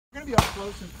going to be up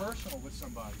close and personal with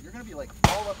somebody. You're going to be like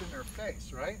all up in their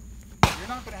face, right? You're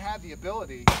not going to have the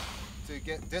ability to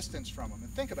get distance from them.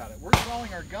 And think about it. We're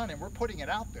drawing our gun and we're putting it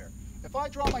out there. If I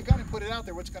draw my gun and put it out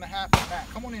there, what's going to happen? Matt,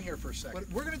 come on in here for a second.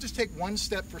 But we're going to just take one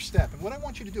step for step. And what I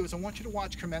want you to do is I want you to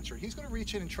watch commensurate. He's going to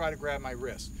reach in and try to grab my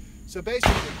wrist. So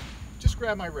basically, just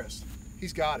grab my wrist.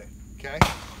 He's got it, okay?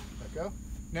 Let go.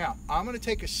 Now, I'm going to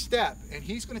take a step, and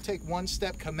he's going to take one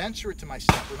step commensurate to my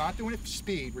step. We're not doing it for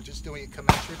speed. We're just doing it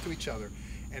commensurate to each other.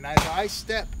 And as I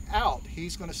step out,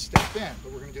 he's going to step in,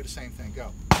 but we're going to do the same thing. Go.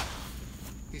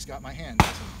 He's got my hand,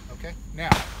 doesn't he? Okay? Now,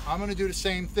 I'm going to do the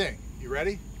same thing. You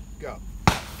ready? Go.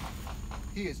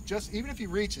 He is just, even if he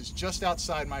reaches just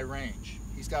outside my range,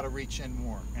 he's got to reach in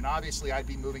more. And obviously, I'd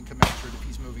be moving commensurate if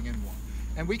he's moving in more.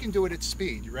 And we can do it at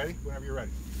speed. You ready? Whenever you're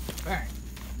ready. Bang.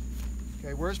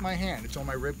 Okay, where's my hand? It's on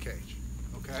my rib cage.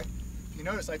 Okay? If you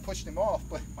notice, I pushed him off,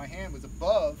 but my hand was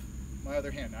above my other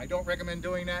hand. Now, I don't recommend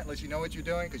doing that unless you know what you're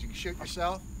doing, because you can shoot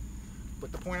yourself.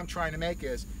 But the point I'm trying to make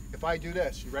is, if I do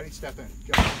this, you ready? Step in.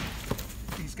 Go.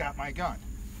 He's got my gun.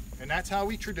 And that's how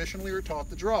we traditionally were taught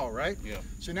to draw, right? Yeah.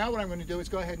 So now what I'm going to do is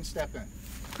go ahead and step in.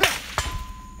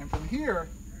 And from here,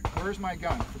 where's my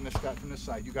gun from this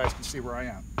side? You guys can see where I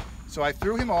am. So I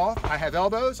threw him off. I have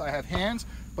elbows, I have hands,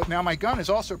 but now my gun is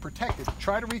also protected.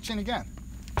 Try to reach in again.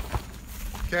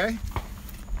 Okay?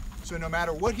 So no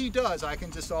matter what he does, I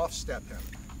can just off-step him.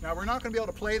 Now we're not going to be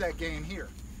able to play that game here.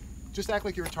 Just act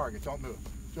like you're a target. Don't move.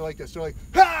 Do like this. Do like,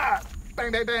 ha!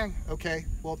 Bang, bang, bang. Okay.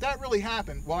 Well, if that really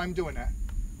happened while I'm doing that,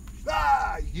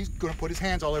 he's going to put his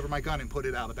hands all over my gun and put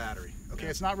it out of battery. Okay,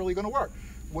 it's not really going to work.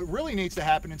 What really needs to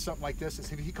happen in something like this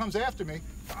is if he comes after me,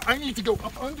 I need to go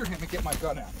up under him and get my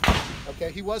gun out. Okay,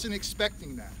 he wasn't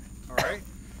expecting that. All right,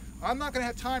 I'm not going to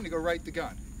have time to go right the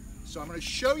gun. So I'm going to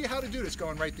show you how to do this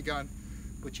going right the gun,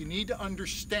 but you need to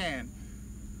understand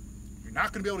you're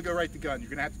not going to be able to go right the gun. You're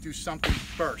going to have to do something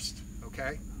first,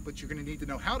 okay? But you're going to need to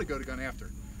know how to go to gun after.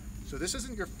 So this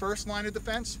isn't your first line of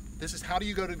defense. This is how do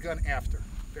you go to the gun after.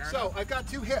 So I've got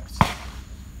two hips.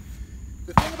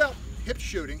 The thing about hip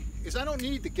shooting is I don't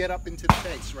need to get up into the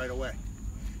face right away.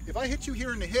 If I hit you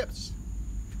here in the hips,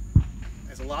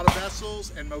 there's a lot of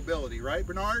vessels and mobility, right,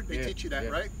 Bernard? They teach you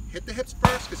that, right? Hit the hips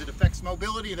first because it affects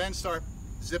mobility, and then start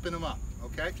zipping them up,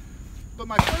 okay? But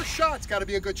my first shot's got to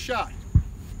be a good shot.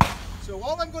 So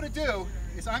all I'm going to do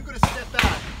is I'm going to step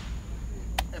back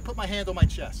and put my hand on my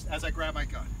chest as I grab my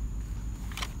gun.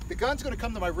 The gun's going to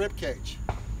come to my rib cage.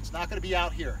 It's not going to be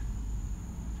out here.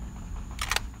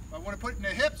 I want to put it in the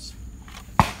hips.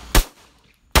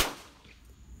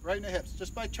 Right in the hips,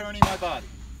 just by turning my body.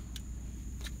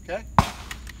 Okay?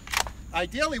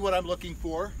 Ideally, what I'm looking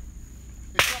for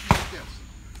is something like this.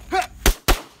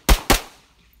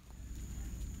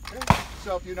 Okay?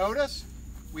 So if you notice,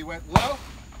 we went low,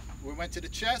 we went to the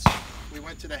chest, we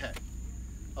went to the head.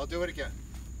 I'll do it again.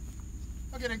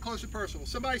 I'll get in close and personal.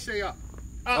 Somebody say up.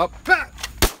 Up. Up.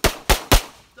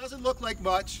 Doesn't look like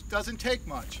much, doesn't take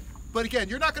much. But again,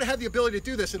 you're not going to have the ability to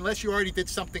do this unless you already did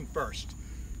something first.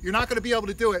 You're not going to be able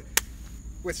to do it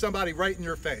with somebody right in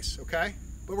your face, okay?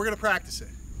 But we're going to practice it.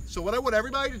 So what I want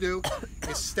everybody to do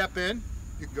is step in.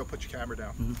 You can go put your camera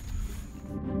down.